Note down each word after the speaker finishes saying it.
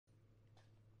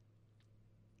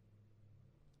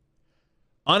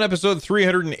On episode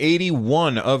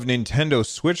 381 of Nintendo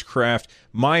Switchcraft,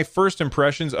 my first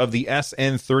impressions of the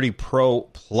SN30 Pro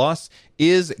Plus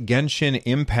is Genshin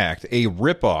Impact, a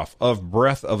ripoff of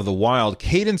Breath of the Wild.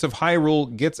 Cadence of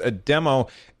Hyrule gets a demo,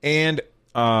 and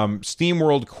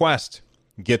SteamWorld Quest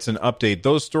gets an update.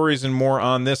 Those stories and more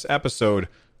on this episode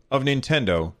of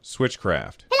Nintendo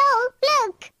Switchcraft. Hello,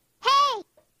 look! Hey,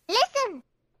 listen!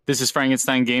 This is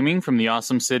Frankenstein Gaming from the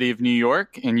awesome city of New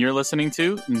York, and you're listening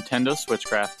to Nintendo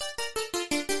Switchcraft.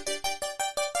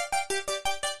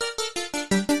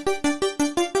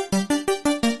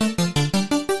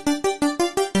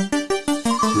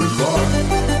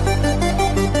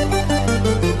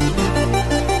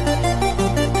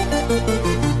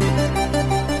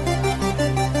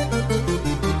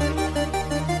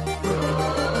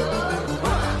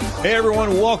 Hey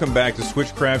everyone, welcome back to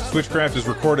Switchcraft. Switchcraft is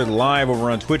recorded live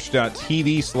over on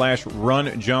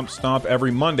twitch.tv/runjumpstomp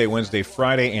every Monday, Wednesday,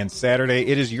 Friday, and Saturday.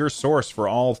 It is your source for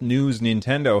all news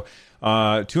Nintendo.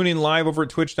 Tune in live over at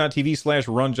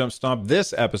twitch.tv/runjumpstomp.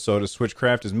 This episode of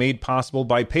Switchcraft is made possible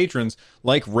by patrons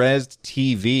like Rezzed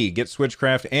TV. Get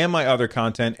Switchcraft and my other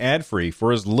content ad-free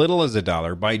for as little as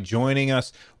 $1 by joining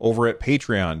us over at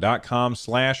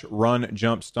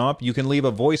patreon.com/runjumpstomp. You can leave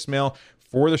a voicemail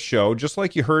for the show, just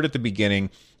like you heard at the beginning,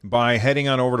 by heading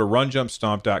on over to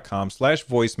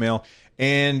runjumpstomp.com/voicemail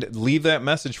and leave that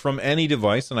message from any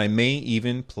device, and I may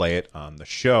even play it on the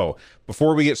show.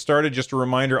 Before we get started, just a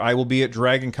reminder, I will be at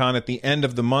Dragon Con at the end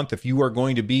of the month. If you are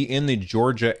going to be in the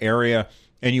Georgia area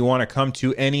and you want to come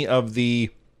to any of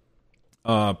the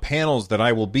panels that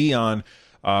I will be on,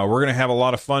 we're going to have a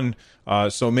lot of fun,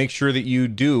 so make sure that you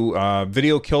do.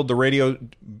 Video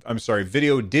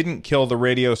didn't kill the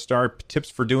radio star.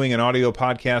 Tips for doing an audio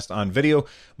podcast on video.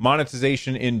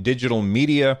 Monetization in digital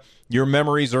media. Your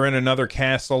memories are in another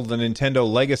castle. The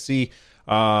Nintendo Legacy.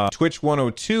 Twitch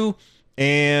 102.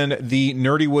 And the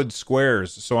Nerdywood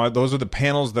Squares. So those are the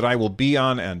panels that I will be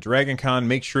on at Dragon Con.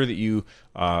 Make sure that you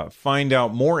find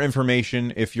out more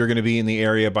information if you're going to be in the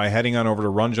area by heading on over to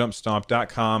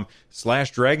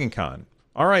runjumpstomp.com/DragonCon.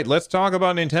 All right, let's talk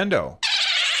about Nintendo.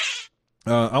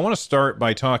 I want to start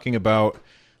by talking about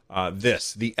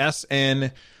the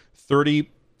SN30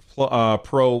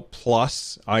 Pro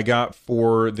Plus I got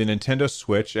for the Nintendo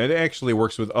Switch. It actually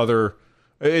works with other...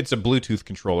 It's a Bluetooth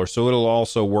controller, so it'll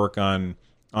also work on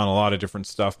a lot of different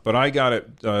stuff. But I got it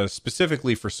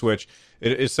specifically for Switch.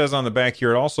 It says on the back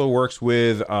here, it also works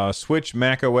with Switch,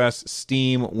 macOS,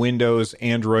 Steam, Windows,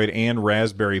 Android, and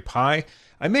Raspberry Pi.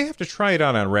 I may have to try it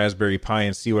out on Raspberry Pi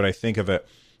and see what I think of it.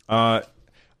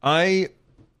 I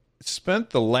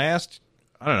spent the last,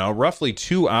 roughly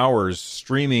 2 hours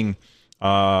streaming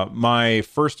my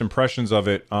first impressions of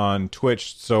it on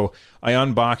Twitch. So I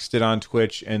unboxed it on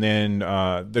Twitch, and then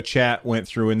the chat went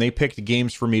through and they picked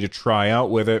games for me to try out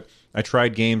with it. I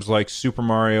tried games like Super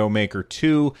Mario Maker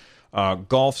 2,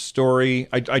 Golf Story.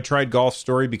 I tried Golf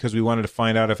Story because we wanted to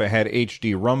find out if it had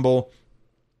HD Rumble.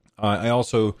 I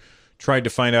also tried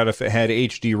to find out if it had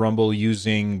HD Rumble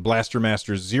using Blaster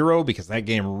Master Zero, because that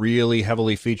game really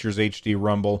heavily features HD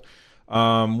Rumble.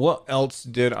 What else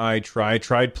did I try? I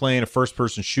tried playing a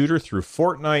first-person shooter through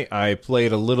Fortnite. I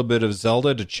played a little bit of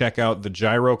Zelda to check out the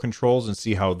gyro controls and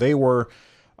see how they were.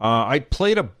 I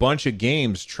played a bunch of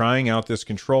games trying out this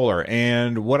controller,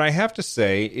 and what I have to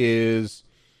say is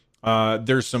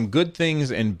there's some good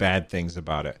things and bad things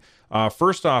about it.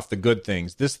 First off, the good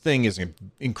things. This thing is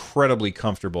incredibly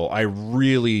comfortable.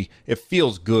 It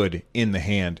feels good in the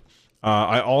hand.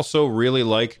 I also really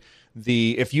like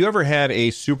if you ever had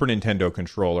a Super Nintendo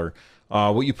controller,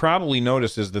 what you probably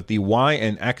noticed is that the Y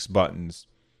and X buttons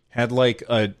had like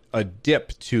a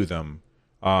dip to them.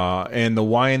 And the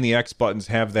Y and the X buttons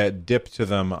have that dip to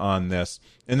them on this.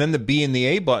 And then the B and the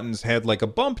A buttons had like a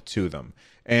bump to them.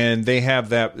 And they have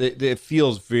that, it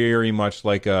feels very much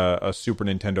like a Super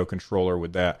Nintendo controller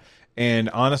with that. And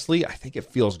honestly, I think it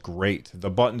feels great. The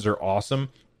buttons are awesome.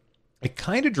 It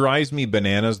kind of drives me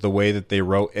bananas the way that they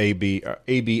wrote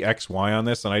ABXY on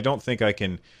this, and I don't think I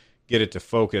can get it to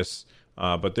focus.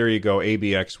 But there you go,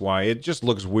 ABXY. It just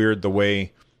looks weird the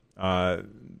way that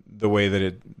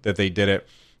they did it.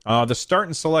 The start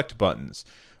and select buttons.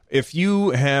 If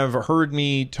you have heard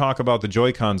me talk about the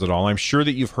Joy-Cons at all, I'm sure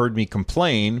that you've heard me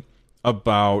complain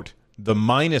about the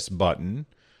minus button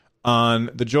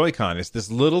on the Joy-Con. It's this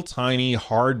little tiny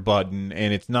hard button,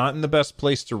 and it's not in the best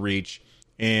place to reach.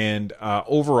 And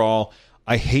overall,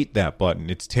 I hate that button.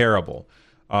 It's terrible.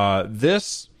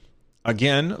 This,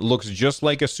 again, looks just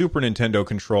like a Super Nintendo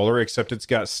controller, except it's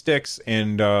got sticks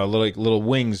and little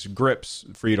wings, grips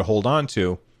for you to hold on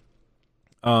to.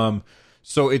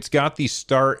 So it's got the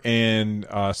start and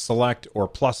select or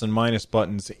plus and minus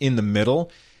buttons in the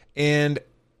middle. And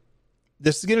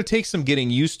this is going to take some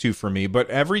getting used to for me, but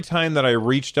every time that I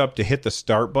reached up to hit the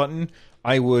start button,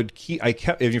 I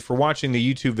kept, if you're watching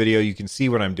the YouTube video, you can see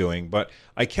what I'm doing, but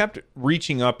I kept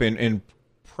reaching up and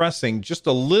pressing just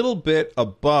a little bit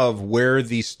above where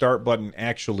the start button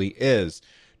actually is,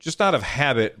 just out of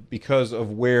habit because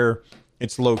of where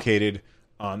it's located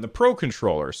on the Pro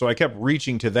Controller. So I kept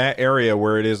reaching to that area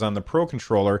where it is on the Pro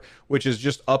Controller, which is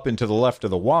just up and to the left of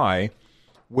the Y,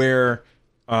 where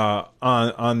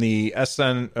on the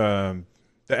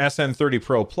SN30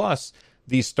 Pro Plus,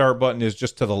 the start button is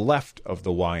just to the left of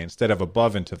the Y instead of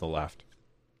above and to the left.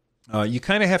 You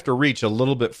kind of have to reach a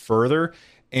little bit further,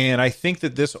 and I think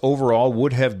that this overall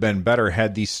would have been better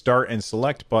had the start and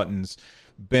select buttons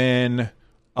been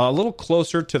a little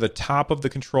closer to the top of the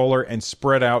controller and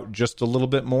spread out just a little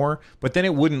bit more, but then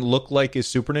it wouldn't look like a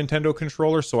Super Nintendo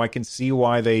controller, so I can see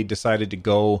why they decided to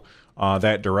go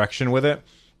that direction with it.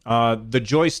 The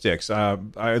joysticks,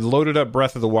 I loaded up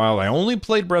Breath of the Wild. I only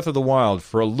played Breath of the Wild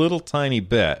for a little tiny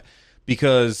bit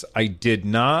because I did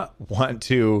not want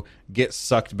to get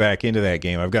sucked back into that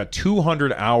game. I've got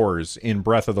 200 hours in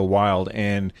Breath of the Wild,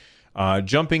 and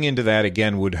jumping into that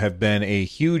again would have been a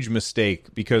huge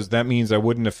mistake because that means I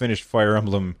wouldn't have finished Fire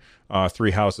Emblem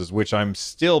Three Houses, which I'm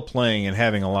still playing and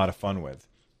having a lot of fun with.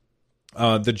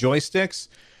 The joysticks,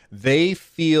 they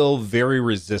feel very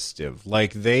resistive.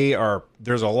 Like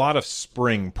there's a lot of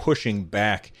spring pushing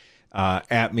back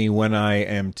at me when I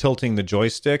am tilting the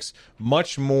joysticks,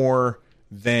 much more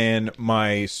than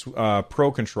my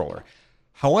Pro Controller.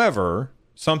 However,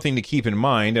 something to keep in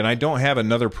mind, and I don't have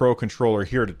another Pro Controller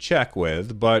here to check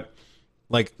with, but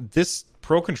like this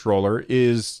Pro Controller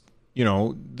is,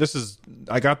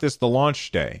 I got this the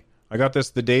launch day. I got this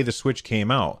the day the Switch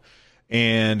came out,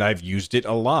 and I've used it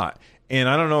a lot. And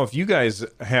I don't know if you guys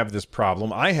have this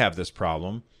problem. I have this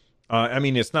problem. I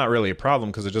mean, it's not really a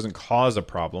problem because it doesn't cause a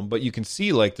problem, but you can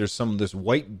see like there's some of this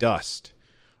white dust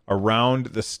around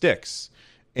the sticks.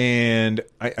 And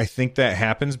I think that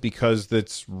happens because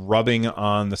it's rubbing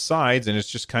on the sides and it's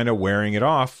just kind of wearing it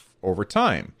off over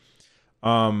time.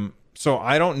 So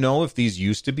I don't know if these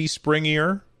used to be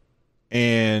springier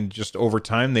and just over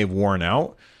time they've worn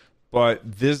out, but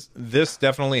this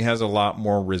definitely has a lot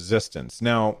more resistance.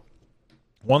 Now,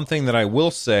 one thing that I will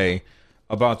say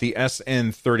about the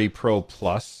SN30 Pro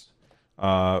Plus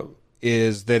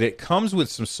is that it comes with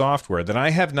some software that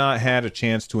I have not had a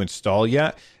chance to install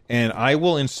yet, and I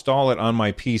will install it on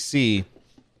my PC.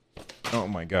 Oh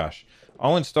my gosh.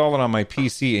 I'll install it on my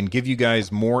PC and give you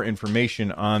guys more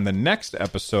information on the next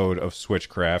episode of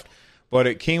Switchcraft, but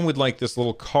it came with like this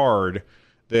little card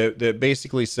that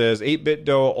basically says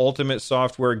 8BitDo Ultimate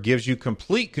Software gives you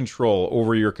complete control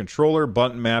over your controller,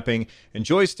 button mapping, and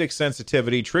joystick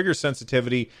sensitivity, trigger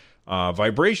sensitivity,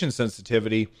 vibration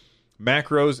sensitivity,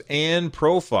 macros, and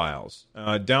profiles.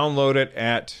 Download it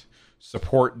at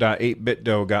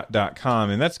support.8bitdo.com,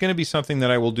 and that's going to be something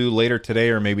that I will do later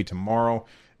today or maybe tomorrow,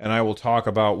 and I will talk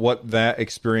about what that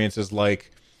experience is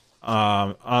like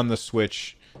on the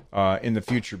Switch in the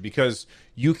future, because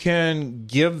you can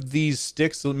give these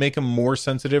sticks, make them more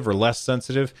sensitive or less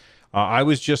sensitive. I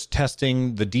was just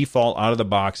testing the default out of the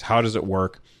box. How does it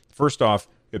work? First off,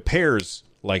 it pairs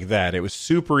like that. It was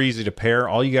super easy to pair.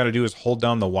 All you got to do is hold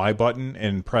down the Y button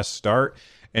and press start,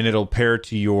 and it'll pair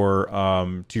to your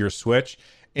Switch.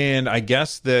 And I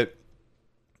guess that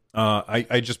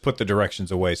I just put the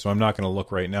directions away, so I'm not going to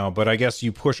look right now. But I guess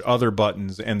you push other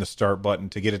buttons and the start button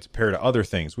to get it to pair to other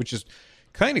things, which is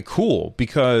kind of cool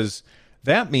because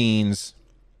that means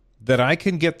that I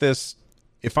can get this.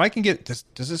 If I can get this,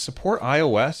 does it support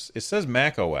iOS? It says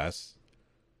Mac OS.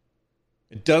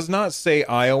 It does not say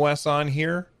iOS on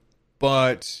here,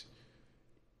 but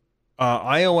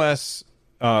iOS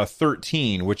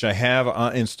 13, which I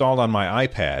have installed on my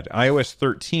iPad, iOS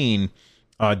 13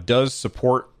 does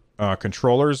support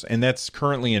controllers, and that's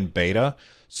currently in beta.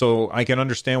 So I can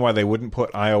understand why they wouldn't put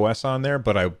iOS on there,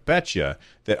 but I bet you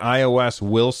that iOS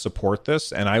will support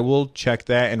this, and I will check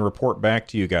that and report back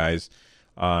to you guys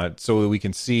so that we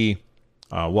can see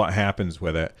what happens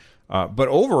with it. But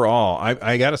overall,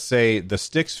 I got to say, the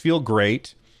sticks feel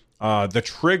great. The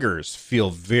triggers feel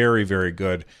very, very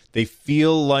good. They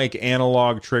feel like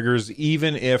analog triggers.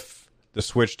 Even if the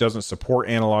Switch doesn't support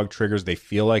analog triggers, they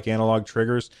feel like analog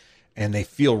triggers. And they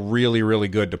feel really, really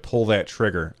good to pull that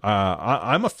trigger.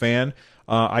 I'm a fan.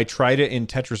 I tried it in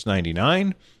Tetris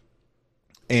 99,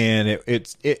 and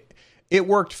it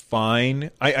worked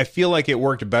fine. I feel like it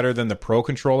worked better than the Pro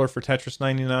Controller for Tetris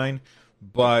 99,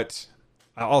 but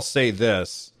I'll say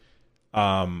this.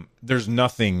 there's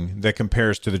nothing that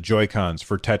compares to the Joy-Cons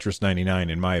for Tetris 99,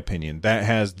 in my opinion. That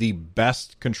has the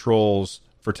best controls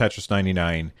for Tetris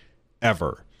 99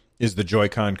 ever, is the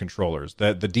Joy-Con controllers.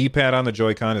 The D-pad on the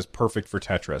Joy-Con is perfect for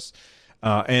Tetris.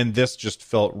 And this just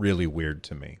felt really weird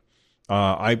to me.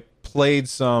 I played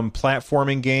some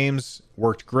platforming games,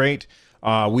 worked great.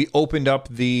 We opened up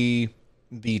the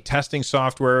testing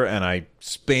software and I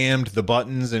spammed the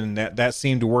buttons, and that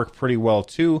seemed to work pretty well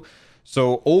too.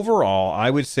 So overall, I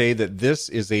would say that this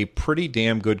is a pretty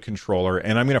damn good controller,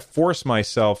 and I'm going to force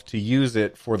myself to use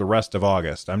it for the rest of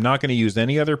August. I'm not going to use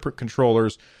any other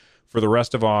controllers for the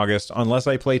rest of August unless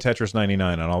I play Tetris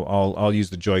 99, and I'll use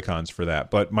the Joy-Cons for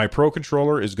that. But my Pro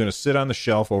controller is going to sit on the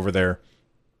shelf over there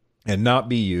and not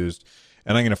be used,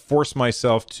 and I'm going to force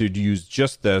myself to use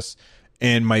just this.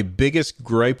 And my biggest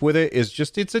gripe with it is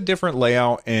just it's a different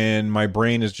layout, and my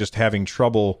brain is just having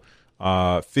trouble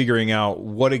figuring out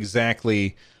what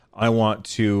exactly I want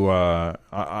to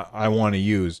I want to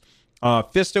use.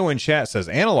 Fisto in chat says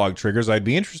analog triggers. I'd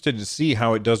be interested to see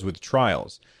how it does with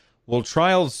Trials. Well,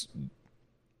 Trials,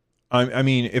 I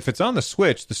mean, if it's on the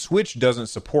Switch doesn't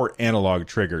support analog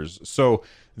triggers. So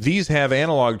these have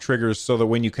analog triggers so that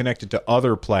when you connect it to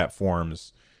other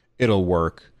platforms, it'll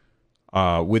work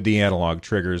with the analog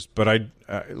triggers. But I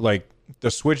like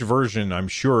the Switch version, I'm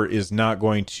sure, is not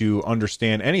going to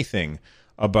understand anything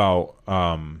about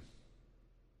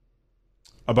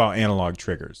analog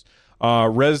triggers.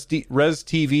 Res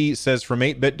TV says from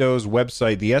 8BitDo's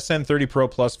website, the SN30 Pro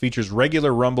Plus features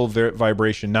regular rumble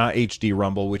vibration, not HD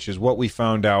rumble, which is what we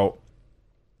found out.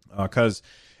 Because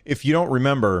if you don't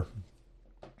remember,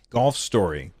 Golf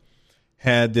Story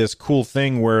had this cool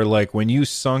thing where, like, when you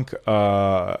sunk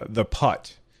the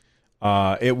putt,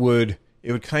 it would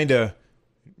kind of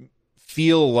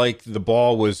feel like the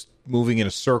ball was moving in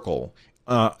a circle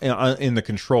in the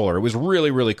controller. It was really,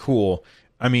 really cool.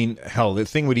 I mean, hell, the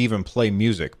thing would even play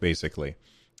music, basically.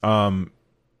 When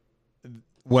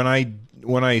I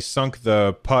sunk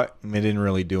the putt, it didn't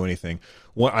really do anything.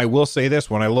 I will say this,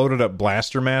 when I loaded up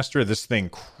Blaster Master, this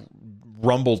thing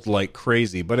rumbled like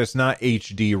crazy, but it's not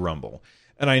HD rumble.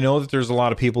 And I know that there's a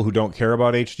lot of people who don't care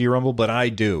about HD rumble, but I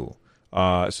do.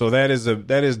 So that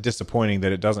is disappointing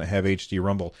that it doesn't have HD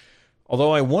rumble.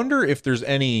 Although I wonder if there's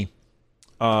any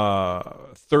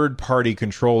third-party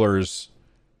controllers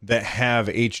that have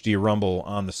HD rumble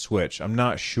on the Switch. I'm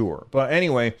not sure. But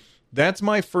anyway, that's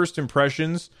my first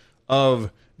impressions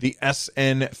of the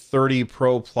SN30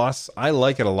 Pro Plus. I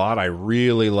like it a lot. I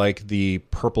really like the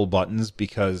purple buttons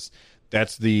because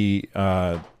that's the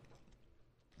Super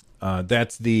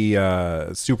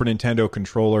Nintendo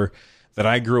controller that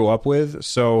I grew up with.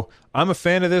 So I'm a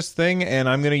fan of this thing, and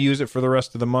I'm going to use it for the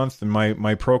rest of the month. And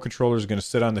my Pro controller is going to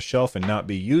sit on the shelf and not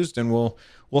be used, and we'll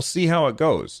see how it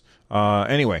goes.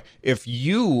 Anyway, if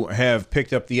you have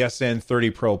picked up the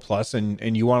SN30 Pro Plus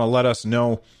and you want to let us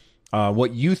know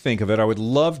what you think of it, I would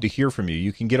love to hear from you.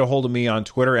 You can get a hold of me on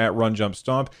Twitter at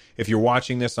RunJumpStomp. If you're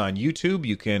watching this on YouTube,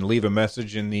 you can leave a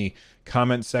message in the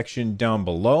comment section down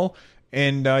below.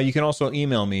 And you can also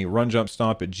email me,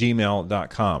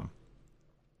 runjumpstomp@gmail.com.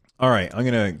 All right, I'm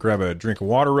going to grab a drink of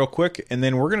water real quick, and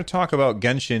then we're going to talk about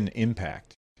Genshin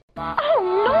Impact.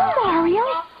 Oh, no, Mario.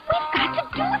 We've got to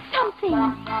do something.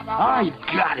 I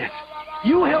got it.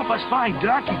 You help us find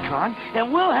Donkey Kong,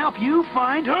 and we'll help you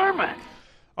find Herman.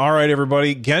 All right,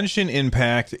 everybody. Genshin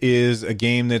Impact is a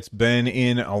game that's been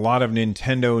in a lot of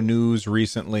Nintendo news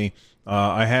recently.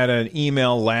 I had an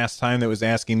email last time that was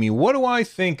asking me, what do I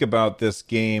think about this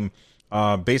game?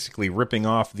 Basically ripping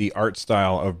off the art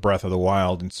style of Breath of the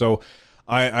Wild. And so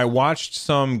I watched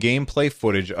some gameplay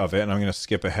footage of it, and I'm going to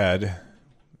skip ahead.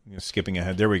 Skipping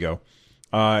ahead. There we go.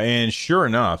 And sure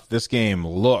enough, this game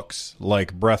looks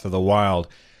like Breath of the Wild.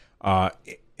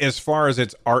 As far as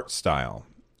its art style,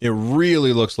 it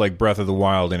really looks like Breath of the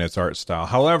Wild in its art style.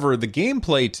 However, the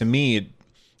gameplay, to me,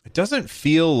 it doesn't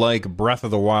feel like Breath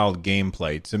of the Wild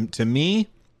gameplay. To me,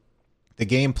 the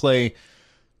gameplay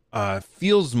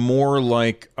feels more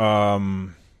like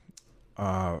Hyrule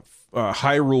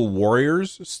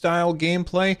Warriors style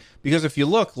gameplay, because if you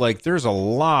look, like, there's a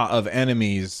lot of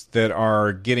enemies that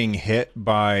are getting hit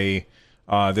by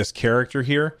this character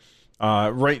here.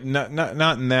 Right,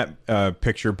 not in that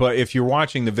picture, but if you're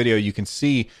watching the video, you can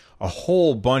see a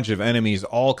whole bunch of enemies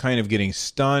all kind of getting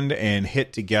stunned and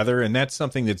hit together, and that's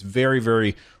something that's very,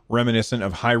 very reminiscent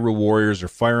of Hyrule Warriors or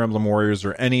Fire Emblem Warriors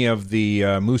or any of the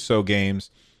Musou games,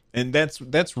 and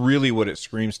that's really what it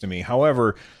screams to me.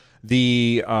 However,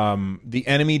 the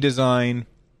enemy design,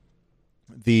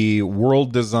 the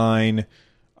world design,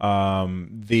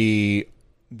 the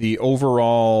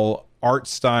overall art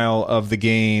style of the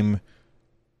game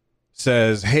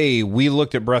says, hey, we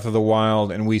looked at Breath of the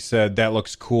Wild and we said that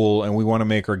looks cool and we want to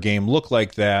make our game look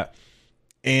like that.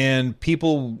 And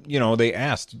people, they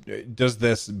asked, does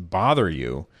this bother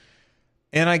you?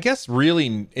 And I guess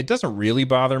really, it doesn't really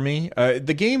bother me.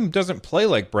 The game doesn't play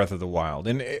like Breath of the Wild.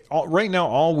 And right now,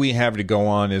 all we have to go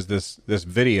on is this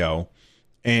video.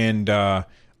 And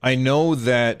I know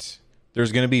that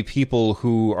there's going to be people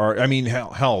who are, I mean,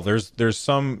 hell, there's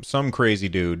some crazy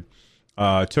dude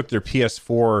took their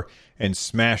PS4 and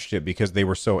smashed it because they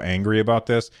were so angry about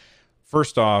this.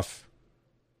 First off,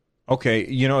 okay,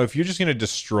 if you're just going to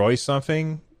destroy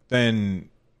something, then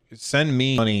send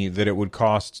me money that it would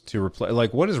cost to replace.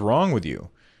 Like, what is wrong with you?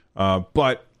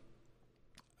 But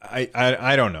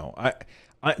I don't know.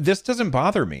 This doesn't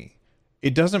bother me.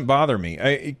 It doesn't bother me.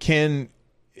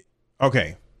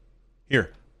 Okay,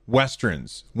 here,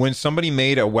 Westerns. When somebody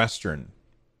made a Western,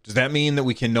 does that mean that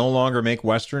we can no longer make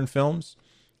Western films?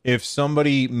 If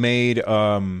somebody made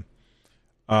a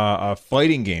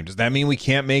fighting game, does that mean we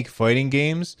can't make fighting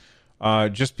games?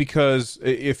 Just because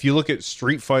if you look at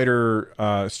Street Fighter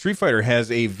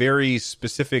has a very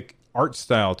specific art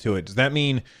style to it. Does that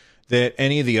mean that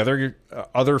any of the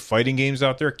other fighting games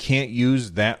out there can't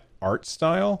use that art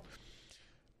style?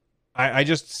 I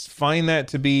just find that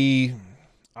to be,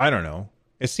 I don't know.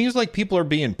 It seems like people are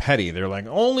being petty. They're like,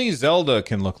 only Zelda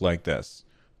can look like this.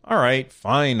 All right,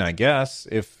 fine, I guess.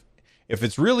 If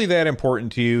it's really that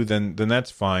important to you, then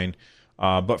that's fine.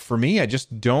 But for me, I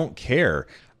just don't care.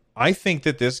 I think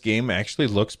that this game actually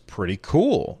looks pretty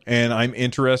cool, and I'm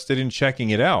interested in checking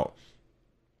it out.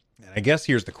 And I guess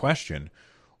here's the question.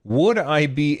 Would I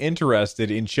be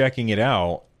interested in checking it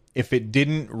out if it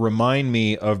didn't remind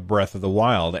me of Breath of the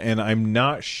Wild? And I'm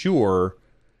not sure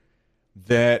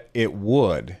that it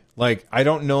would. Like, I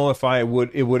don't know if it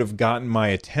would have gotten my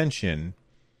attention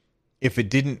if it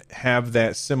didn't have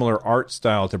that similar art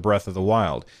style to Breath of the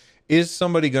Wild. Is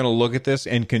somebody going to look at this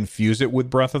and confuse it with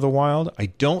Breath of the Wild? I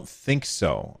don't think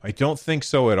so. I don't think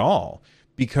so at all,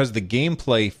 because the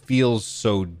gameplay feels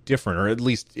so different, or at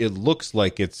least it looks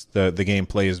like it's the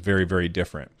gameplay is very, very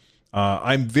different.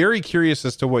 I'm very curious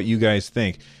as to what you guys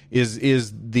think.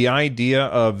 Is the idea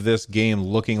of this game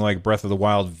looking like Breath of the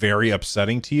Wild very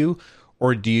upsetting to you,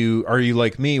 or are you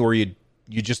like me where you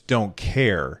just don't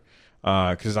care?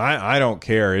 Because I don't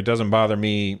care. It doesn't bother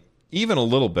me even a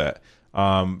little bit.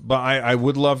 But I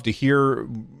would love to hear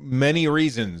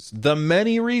the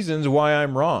many reasons why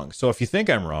I'm wrong. So if you think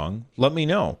I'm wrong, let me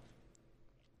know.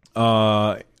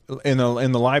 In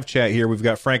the live chat here, we've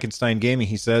got Frankenstein Gaming.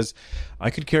 He says, I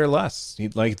could care less.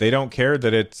 They don't care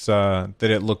that it's that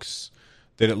it looks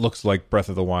like Breath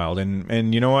of the Wild.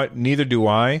 And you know what? Neither do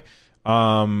I.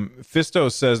 Fisto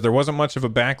says there wasn't much of a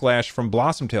backlash from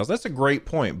Blossom Tales. That's a great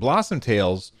point. Blossom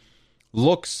Tales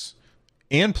looks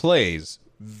and plays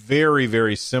very,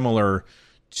 very similar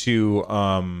to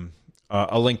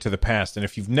A Link to the Past. And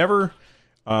if you've never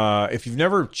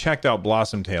checked out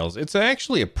Blossom Tales, it's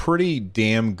actually a pretty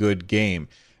damn good game.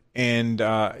 And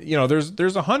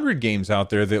there's 100 games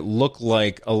out there that look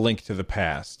like A Link to the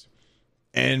Past,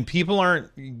 and people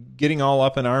aren't getting all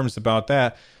up in arms about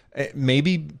that.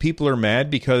 Maybe people are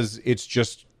mad because it's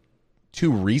just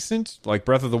too recent. Like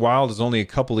Breath of the Wild is only a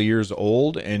couple of years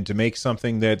old, and to make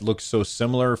something that looks so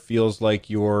similar feels like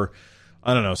you're,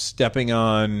 I don't know, stepping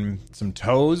on some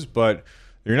toes, but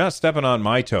you're not stepping on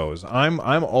my toes. I'm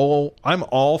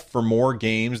all for more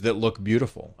games that look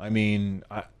beautiful. I mean,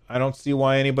 I don't see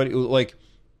why anybody, like,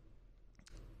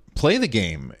 play the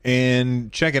game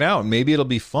and check it out. Maybe it'll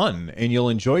be fun and you'll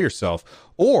enjoy yourself.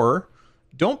 Or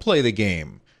don't play the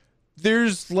game.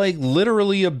 There's like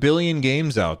literally a billion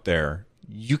games out there.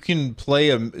 You can play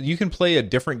a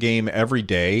different game every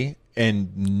day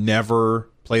and never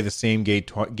play the same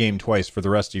game twice for the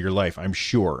rest of your life. I'm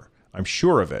sure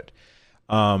of it.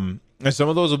 And some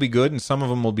of those will be good and some of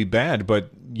them will be bad,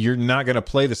 but you're not going to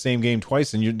play the same game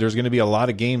twice, and there's going to be a lot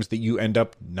of games that you end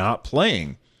up not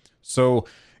playing. So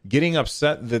getting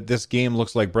upset that this game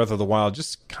looks like Breath of the Wild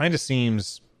just kind of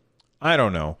seems, I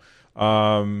don't know.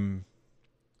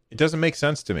 It doesn't make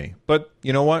sense to me. But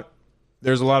you know what?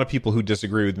 There's a lot of people who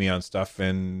disagree with me on stuff,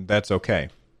 and that's okay.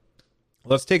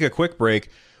 Let's take a quick break.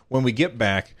 When we get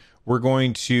back, we're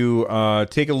going to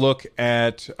take a look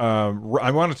at...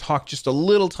 I want to talk just a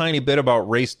little tiny bit about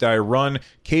Race Die Run,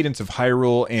 Cadence of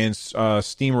Hyrule, and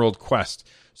SteamWorld Quest.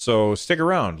 So stick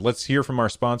around. Let's hear from our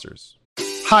sponsors.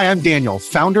 Hi, I'm Daniel,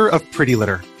 founder of Pretty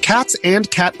Litter. Cats and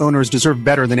cat owners deserve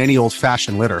better than any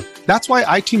old-fashioned litter. That's why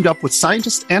I teamed up with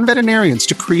scientists and veterinarians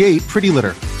to create Pretty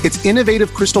Litter. Its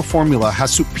innovative crystal formula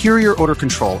has superior odor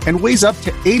control and weighs up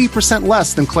to 80%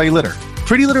 less than clay litter.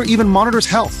 Pretty Litter even monitors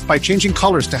health by changing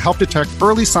colors to help detect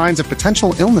early signs of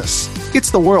potential illness. It's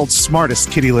the world's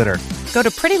smartest kitty litter. Go to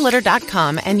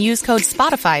prettylitter.com and use code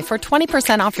SPOTIFY for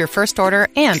 20% off your first order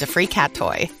and a free cat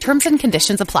toy. Terms and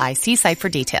conditions apply. See site for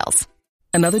details.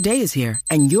 Another day is here,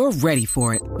 and you're ready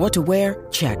for it. What to wear?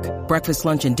 Check. Breakfast,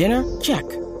 lunch, and dinner? Check.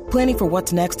 Planning for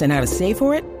what's next and how to save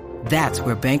for it? That's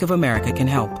where Bank of America can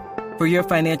help. For your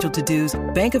financial to-dos,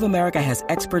 Bank of America has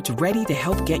experts ready to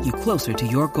help get you closer to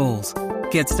your goals.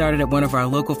 Get started at one of our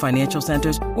local financial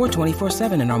centers or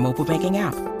 24/7 in our mobile banking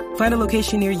app. Find a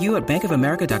location near you at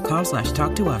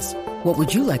bankofamerica.com/talktous. What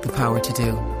would you like the power to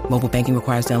do? Mobile banking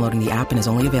requires downloading the app and is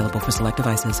only available for select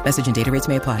devices. Message and data rates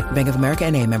may apply. Bank of America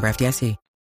NA, member FDIC.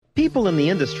 People in the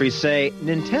industry say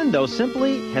Nintendo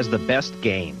simply has the best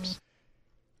games.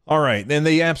 All right, and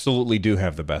they absolutely do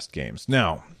have the best games.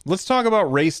 Now, let's talk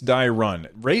about Race Die Run.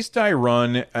 Race Die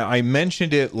Run, I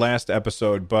mentioned it last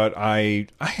episode, but I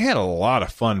had a lot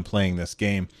of fun playing this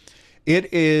game.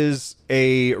 It is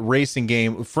a racing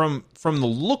game. From the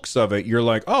looks of it, you're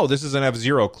like, oh, this is an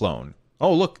F-Zero clone.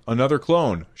 Oh, look, another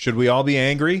clone. Should we all be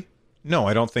angry? No,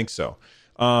 I don't think so.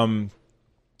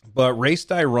 But Race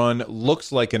Die Run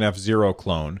looks like an F-Zero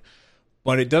clone,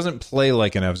 but it doesn't play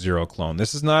like an F-Zero clone.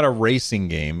 This is not a racing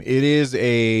game. It is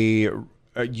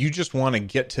you just want to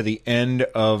get to the end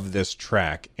of this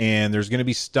track, and there's going to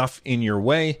be stuff in your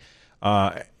way,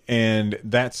 and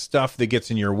that stuff that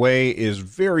gets in your way is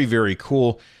very, very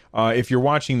cool. If you're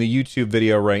watching the YouTube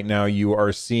video right now, you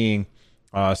are seeing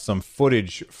some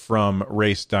footage from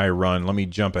Race Die Run. Let me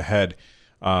jump ahead.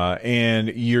 And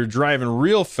you're driving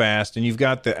real fast, and you've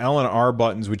got the L and R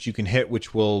buttons, which you can hit,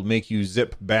 which will make you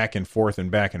zip back and forth and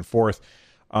back and forth.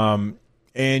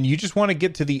 And you just want to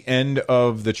get to the end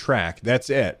of the track. That's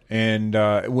it. And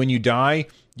when you die,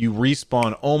 you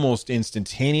respawn almost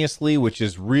instantaneously, which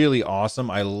is really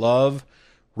awesome. I love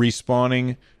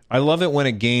respawning. I love it when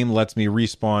a game lets me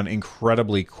respawn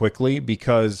incredibly quickly,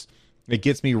 because it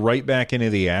gets me right back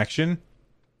into the action,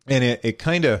 and it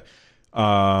kind of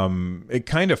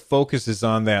focuses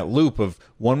on that loop of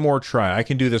one more try. I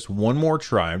can do this one more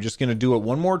try. I'm just going to do it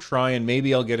one more try, and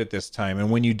maybe I'll get it this time.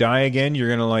 And when you die again, you're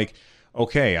going to like,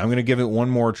 okay, I'm going to give it one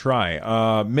more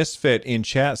try. Misfit in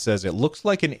chat says it looks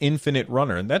like an infinite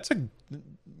runner, and that's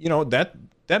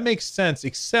that makes sense,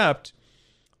 except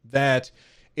that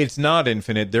it's not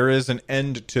infinite. There is an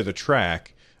end to the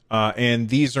track. And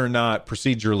these are not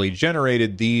procedurally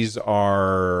generated. These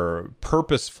are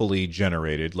purposefully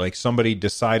generated. Like somebody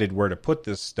decided where to put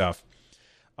this stuff.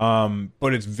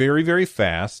 But it's very, very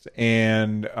fast.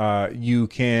 And you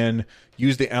can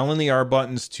use the L and the R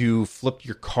buttons to flip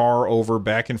your car over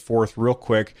back and forth real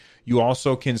quick. You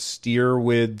also can steer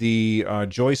with the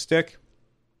joystick.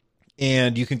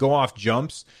 And you can go off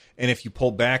jumps. And if you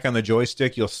pull back on the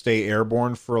joystick, you'll stay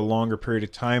airborne for a longer period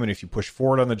of time. And if you push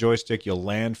forward on the joystick, you'll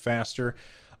land faster.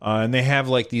 And they have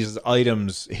like these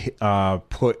items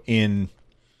put in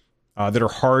that are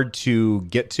hard to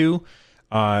get to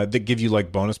that give you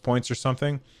like bonus points or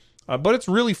something. But it's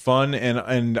really fun,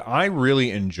 and I really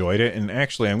enjoyed it. And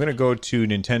actually, I'm going to go to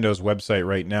Nintendo's website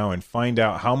right now and find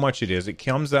out how much it is. It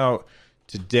comes out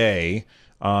today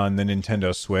on the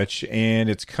Nintendo Switch,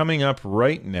 and it's coming up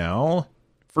right now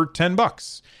for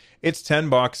 $10. It's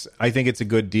 $10. I think it's a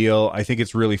good deal. I think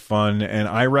it's really fun, and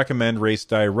I recommend Race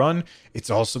Die Run. It's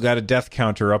also got a death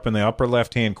counter up in the upper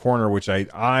left-hand corner, which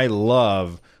I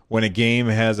love when a game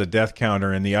has a death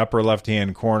counter in the upper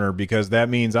left-hand corner, because that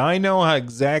means I know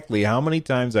exactly how many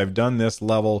times I've done this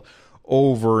level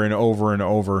over and over and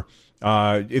over.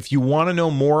 If you want to know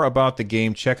more about the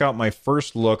game, check out my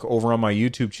first look over on my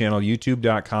YouTube channel,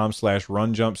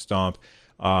 youtube.com/runjumpstomp.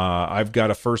 I've got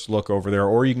a first look over there,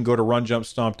 or you can go to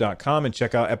runjumpstomp.com and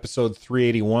check out episode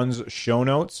 381's show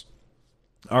notes.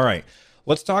 All right,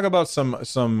 let's talk about some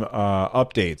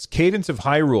updates. Cadence of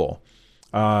Hyrule.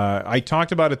 I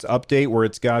talked about its update where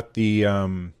it's got the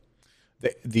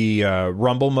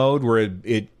rumble mode where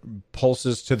it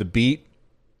pulses to the beat.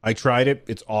 I tried it.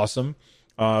 It's awesome.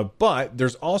 But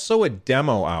there's also a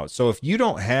demo out. So if you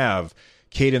don't have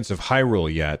Cadence of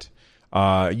Hyrule yet,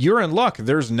 you're in luck.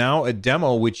 There's now a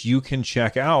demo which you can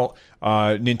check out.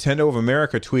 Nintendo of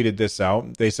America tweeted this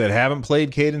out. They said, haven't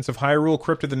played Cadence of Hyrule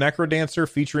Crypt of the Necrodancer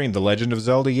featuring The Legend of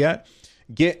Zelda yet?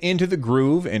 Get into the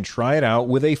groove and try it out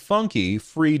with a funky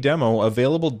free demo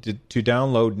available to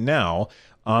download now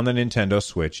on the Nintendo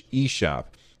Switch eShop.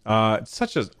 It's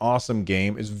such an awesome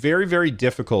game. It's very, very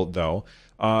difficult, though.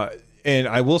 And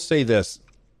I will say this.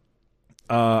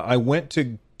 I went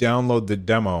to download the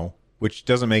demo, which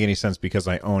doesn't make any sense because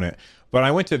I own it. But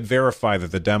I went to verify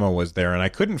that the demo was there, and I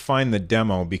couldn't find the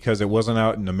demo because it wasn't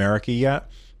out in America yet.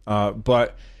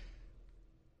 But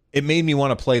it made me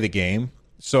want to play the game.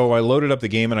 So I loaded up the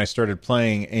game and I started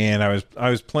playing, and I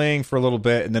was playing for a little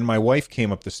bit, and then my wife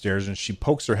came up the stairs and she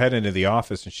pokes her head into the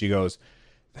office and she goes,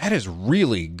 "That is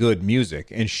really good music."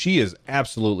 And she is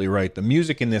absolutely right. The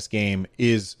music in this game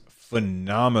is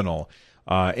phenomenal,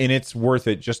 and it's worth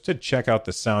it just to check out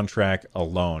the soundtrack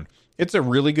alone. It's a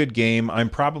really good game. I'm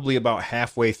probably about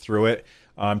halfway through it.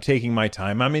 I'm taking my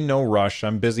time. I'm in no rush.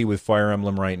 I'm busy with Fire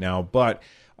Emblem right now, but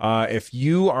if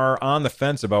you are on the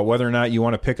fence about whether or not you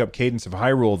want to pick up Cadence of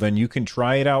Hyrule, then you can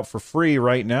try it out for free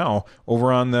right now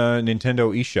over on the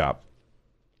Nintendo eShop.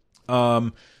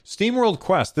 SteamWorld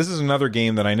Quest. This is another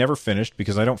game that I never finished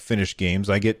because I don't finish games.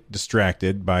 I get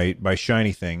distracted by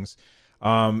shiny things.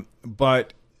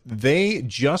 But they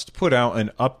just put out an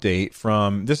update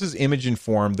from, this is Image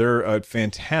Informed. They're a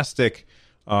fantastic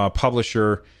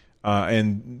publisher.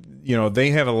 And you know,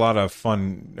 they have a lot of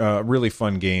fun, really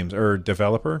fun games. Or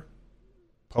developer,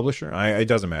 publisher, it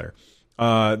doesn't matter.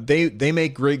 They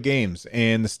make great games,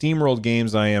 and the SteamWorld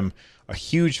games I am a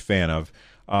huge fan of.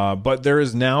 But there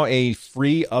is now a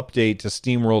free update to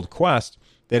SteamWorld Quest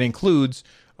that includes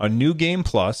a new game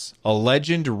plus, a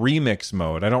Legend Remix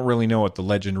mode. I don't really know what the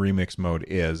Legend Remix mode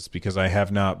is because I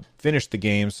have not finished the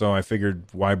game, so I figured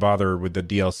why bother with the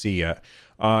DLC yet.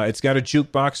 It's got a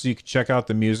jukebox so you can check out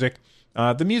the music.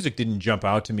 The music didn't jump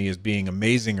out to me as being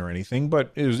amazing or anything,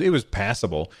 but it was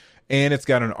passable. And it's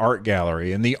got an art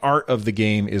gallery, and the art of the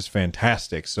game is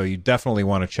fantastic, so you definitely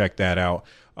want to check that out.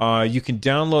 You can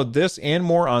download this and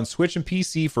more on Switch and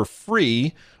PC for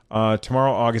free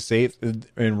tomorrow, August 8th.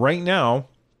 And right now,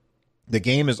 the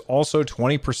game is also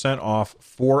 20% off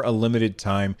for a limited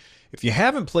time. If you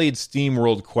haven't played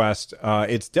SteamWorld Quest,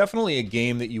 it's definitely a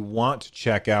game that you want to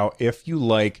check out if you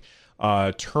like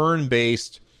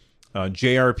turn-based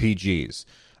JRPGs.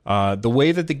 The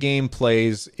way that the game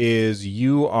plays is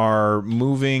you are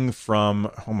moving from...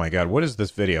 Oh my god, what is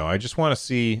this video? I just want to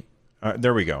see...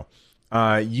 there we go.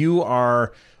 You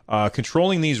are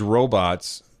controlling these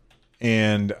robots,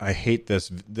 and I hate this.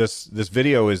 This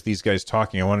video is these guys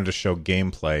talking. I wanted to show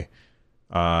gameplay,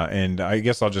 and I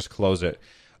guess I'll just close it.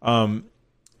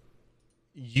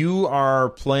 You are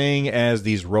playing as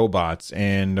these robots,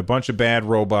 and a bunch of bad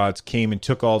robots came and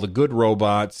took all the good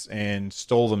robots and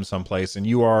stole them someplace, and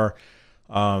you are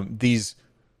these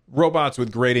robots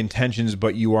with great intentions,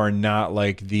 but you are not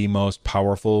like the most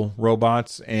powerful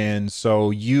robots, and so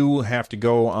you have to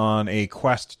go on a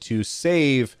quest to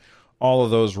save all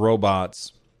of those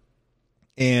robots.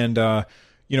 And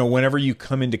you know, whenever you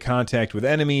come into contact with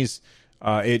enemies,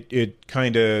 it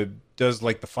kind of does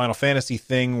like the Final Fantasy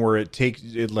thing where it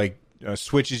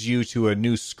switches you to a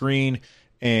new screen,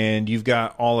 and you've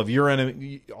got all of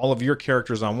your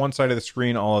characters on one side of the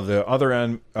screen, all of the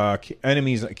other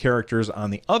enemies characters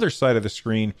on the other side of the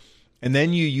screen, and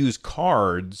then you use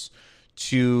cards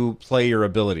to play your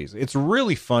abilities. It's a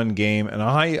really fun game, and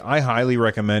I highly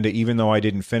recommend it, even though I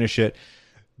didn't finish it.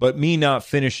 But me not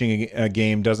finishing a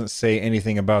game doesn't say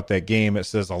anything about that game. It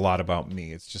says a lot about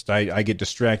me. It's just I get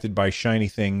distracted by shiny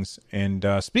things. And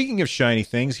speaking of shiny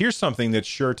things, here's something that's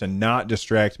sure to not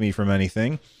distract me from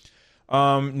anything.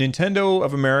 Nintendo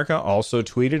of America also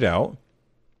tweeted out,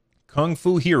 Kung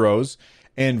Fu Heroes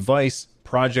and Vice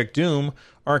Project Doom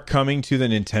are coming to the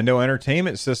Nintendo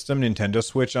Entertainment System, Nintendo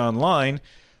Switch Online.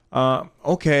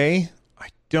 Okay, I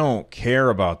don't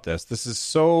care about this. This is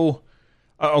so...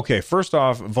 okay, first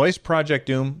off, Vice Project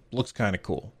Doom looks kind of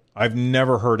cool. I've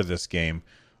never heard of this game,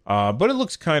 but it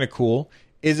looks kind of cool.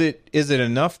 Is it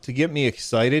enough to get me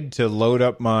excited to load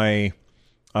up my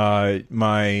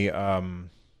Nintendo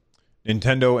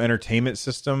Entertainment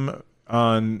System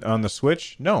on the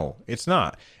Switch? No, it's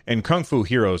not. And Kung Fu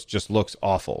Heroes just looks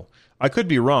awful. I could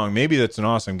be wrong. Maybe that's an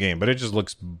awesome game, but it just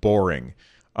looks boring.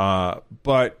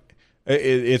 But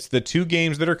it's the two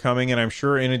games that are coming, and I'm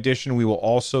sure in addition we will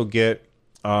also get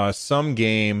some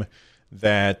game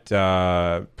that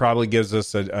probably gives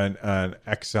us an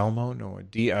XL mode,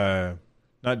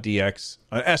 not DX,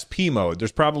 an SP mode.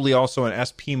 There's probably also an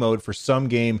SP mode for some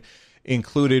game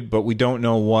included, but we don't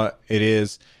know what it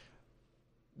is.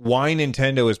 Why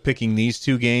Nintendo is picking these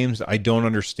two games, I don't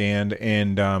understand.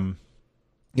 And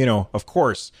you know, of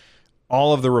course,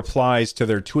 all of the replies to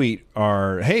their tweet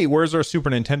are, "Hey, where's our Super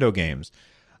Nintendo games?"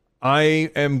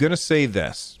 I am gonna say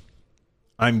this.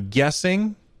 I'm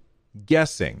guessing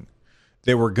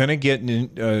they were going to get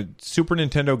Super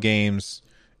Nintendo games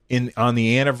on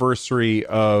the anniversary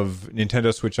of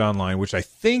Nintendo Switch Online, which I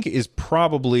think is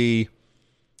probably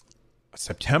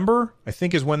September, I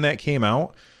think is when that came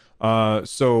out.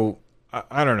 So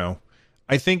I don't know.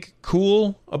 I think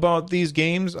cool about these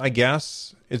games, I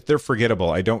guess, is they're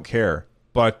forgettable. I don't care.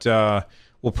 But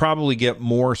we'll probably get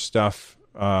more stuff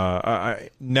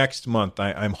next month.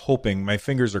 I'm hoping, my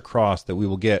fingers are crossed, that we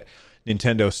will get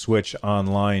Nintendo Switch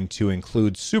Online to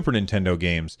include Super Nintendo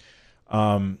games.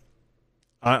 I'm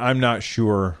not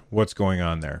sure what's going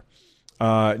on there.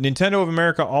 Nintendo of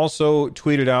America also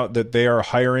tweeted out that they are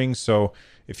hiring. So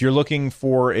if you're looking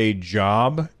for a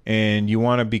job and you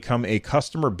want to become a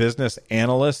customer business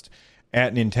analyst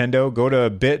at Nintendo, go to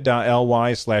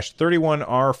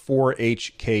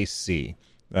bit.ly/31R4HKC.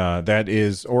 That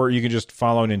is, or you can just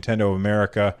follow Nintendo of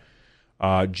America,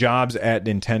 jobs at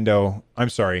Nintendo. I'm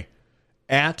sorry,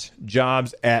 at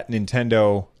jobs at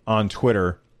Nintendo on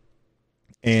Twitter.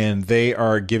 And they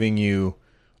are giving you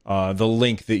the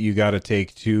link that you got to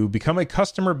take to become a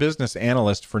customer business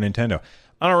analyst for Nintendo.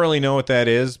 I don't really know what that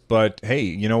is, but hey,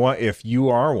 you know what? If you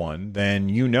are one, then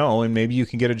you know, and maybe you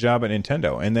can get a job at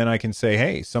Nintendo. And then I can say,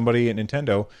 hey, somebody at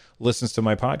Nintendo listens to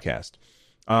my podcast.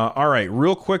 All right,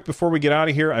 real quick before we get out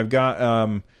of here, I've got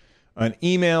an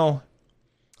email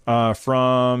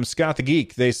from Scott the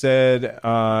Geek. They said,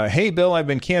 hey, Bill, I've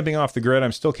been camping off the grid.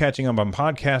 I'm still catching up on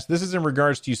podcasts. This is in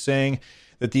regards to you saying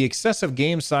that the excessive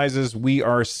game sizes we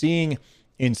are seeing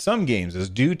in some games is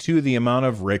due to the amount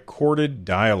of recorded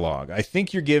dialogue. I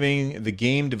think you're giving the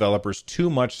game developers too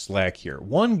much slack here.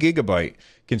 1 gigabyte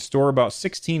can store about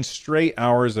 16 straight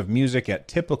hours of music at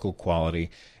typical quality,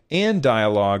 and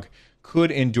dialogue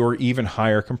could endure even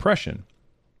higher compression.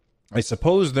 I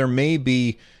suppose there may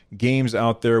be games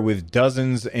out there with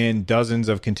dozens and dozens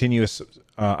of continuous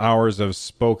hours of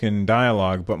spoken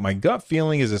dialogue, but my gut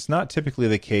feeling is it's not typically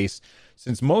the case,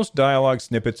 since most dialogue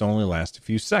snippets only last a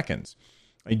few seconds.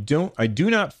 I do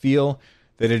not feel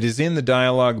that it is in the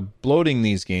dialogue bloating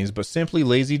these games, but simply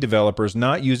lazy developers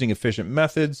not using efficient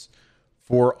methods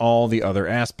for all the other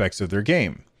aspects of their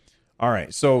game. All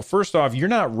right, so first off, you're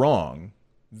not wrong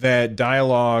that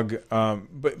dialogue,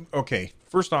 but okay,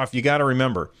 first off, you got to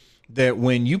remember that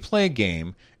when you play a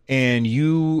game and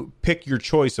you pick your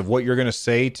choice of what you're going to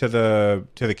say to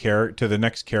the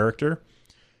next character,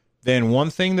 then one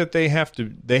thing that they have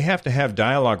to have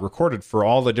dialogue recorded for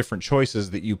all the different choices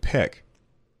that you pick.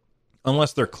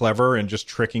 Unless they're clever and just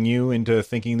tricking you into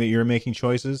thinking that you're making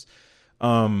choices.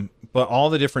 But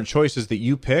all the different choices that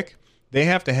you pick, they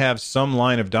have to have some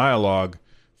line of dialogue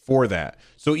for that.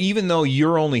 So even though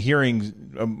you're only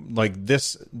hearing like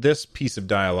this piece of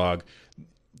dialogue,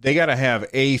 they got to have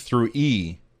A through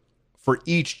E for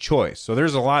each choice. So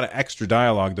there's a lot of extra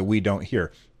dialogue that we don't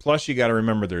hear. Plus, you got to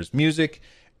remember there's music,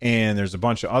 and there's a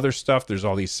bunch of other stuff. There's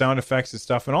all these sound effects and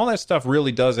stuff, and all that stuff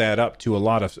really does add up to a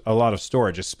lot of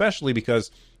storage, especially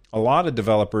because a lot of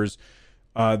developers,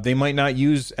 they might not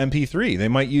use MP3. They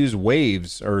might use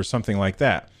Waves or something like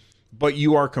that. But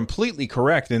you are completely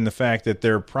correct in the fact that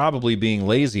they're probably being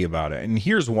lazy about it. And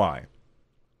here's why.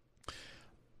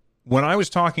 When I was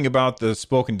talking about the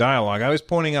spoken dialogue, I was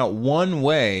pointing out one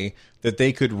way that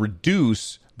they could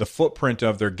reduce the footprint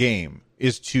of their game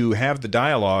is to have the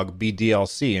dialogue be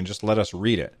DLC and just let us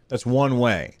read it. That's one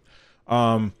way.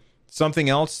 Something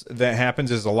else that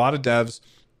happens is a lot of devs,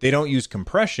 they don't use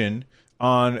compression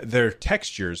on their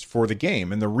textures for the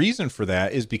game. And the reason for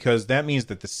that is because that means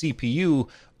that the CPU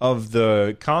of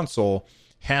the console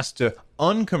has to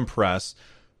uncompress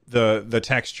the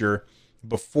texture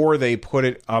before they put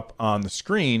it up on the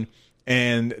screen.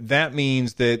 And that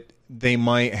means that they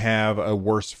might have a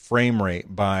worse frame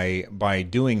rate by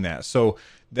doing that. So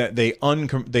that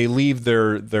they leave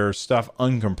their stuff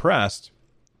uncompressed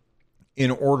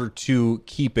in order to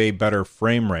keep a better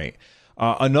frame rate.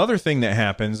 Another thing that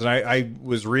happens, and I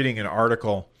was reading an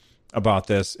article about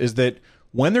this, is that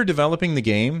when they're developing the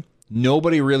game,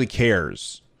 nobody really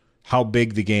cares how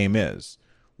big the game is.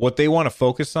 What they want to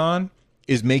focus on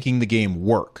is making the game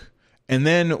work. And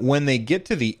then when they get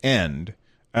to the end,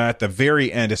 at the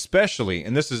very end especially,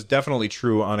 and this is definitely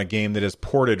true on a game that is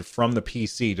ported from the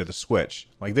PC to the Switch.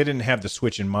 Like, they didn't have the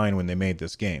Switch in mind when they made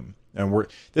this game. And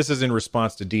this is in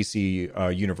response to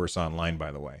DC Universe Online,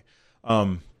 by the way.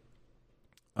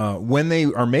 When they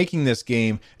are making this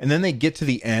game and then they get to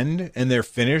the end and they're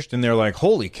finished and they're like,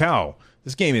 holy cow,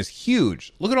 this game is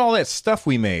huge. Look at all that stuff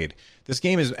we made. This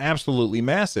game is absolutely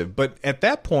massive. But at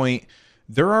that point,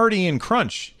 they're already in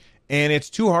crunch. And it's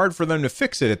too hard for them to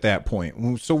fix it at that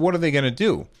point. So what are they going to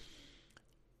do?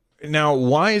 Now,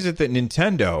 why is it that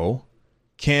Nintendo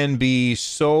can be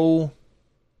so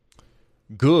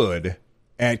good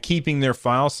at keeping their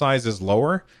file sizes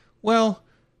lower? Well,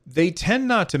 they tend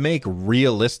not to make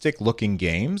realistic looking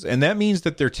games. And that means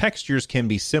that their textures can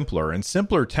be simpler. And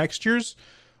simpler textures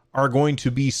are going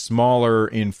to be smaller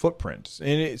in footprint.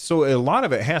 And so a lot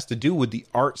of it has to do with the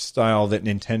art style that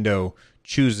Nintendo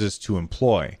chooses to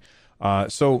employ.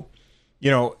 So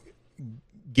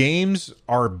games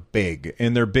are big,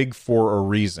 and they're big for a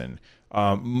reason.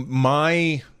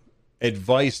 My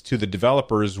advice to the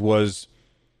developers was,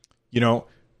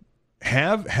 have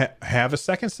a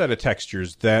second set of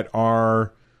textures that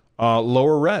are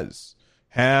lower res.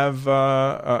 Have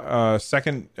a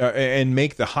second and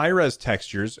make the high res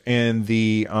textures and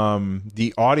the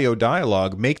audio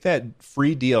dialogue, make that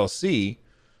free DLC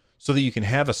so that you can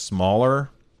have a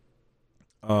smaller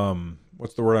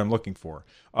what's the word I'm looking for?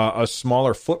 A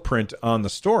smaller footprint on the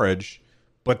storage.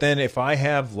 But then if I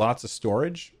have lots of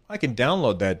storage, I can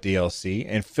download that DLC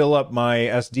and fill up my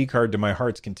SD card to my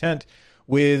heart's content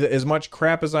with as much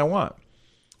crap as I want.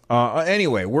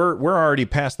 Anyway, we're already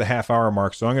past the half-hour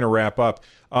mark, so I'm going to wrap up.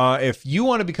 If you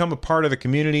want to become a part of the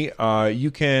community, you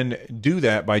can do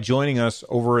that by joining us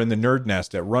over in the Nerd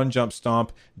Nest at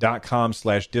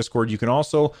runjumpstomp.com/Discord. You can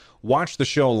also watch the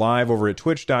show live over at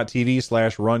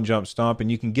twitch.tv/runjumpstomp, and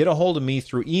you can get a hold of me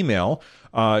through email,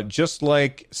 just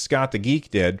like Scott the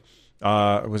Geek did.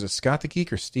 Was it Scott the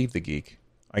Geek or Steve the Geek?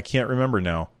 I can't remember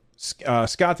now.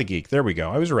 Scott the Geek. There we go.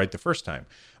 I was right the first time.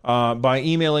 By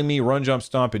emailing me,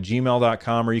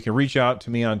 runjumpstomp@gmail.com, or you can reach out to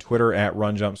me on Twitter at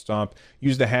runjumpstomp.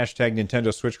 Use the hashtag Nintendo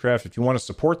Switchcraft. If you want to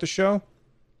support the show,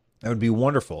 that would be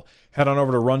wonderful. Head on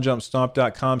over to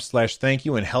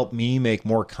runjumpstomp.com/thank-you and help me make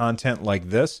more content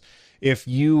like this. If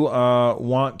you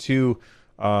want to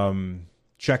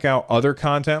check out other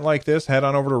content like this, head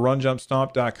on over to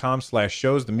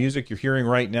runjumpstomp.com/shows. The music you're hearing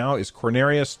right now is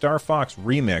Corneria Star Fox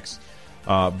Remix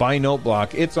by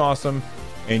Noteblock. It's awesome,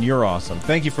 and you're awesome.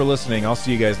 Thank you for listening. I'll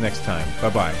see you guys next time.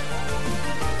 Bye-bye.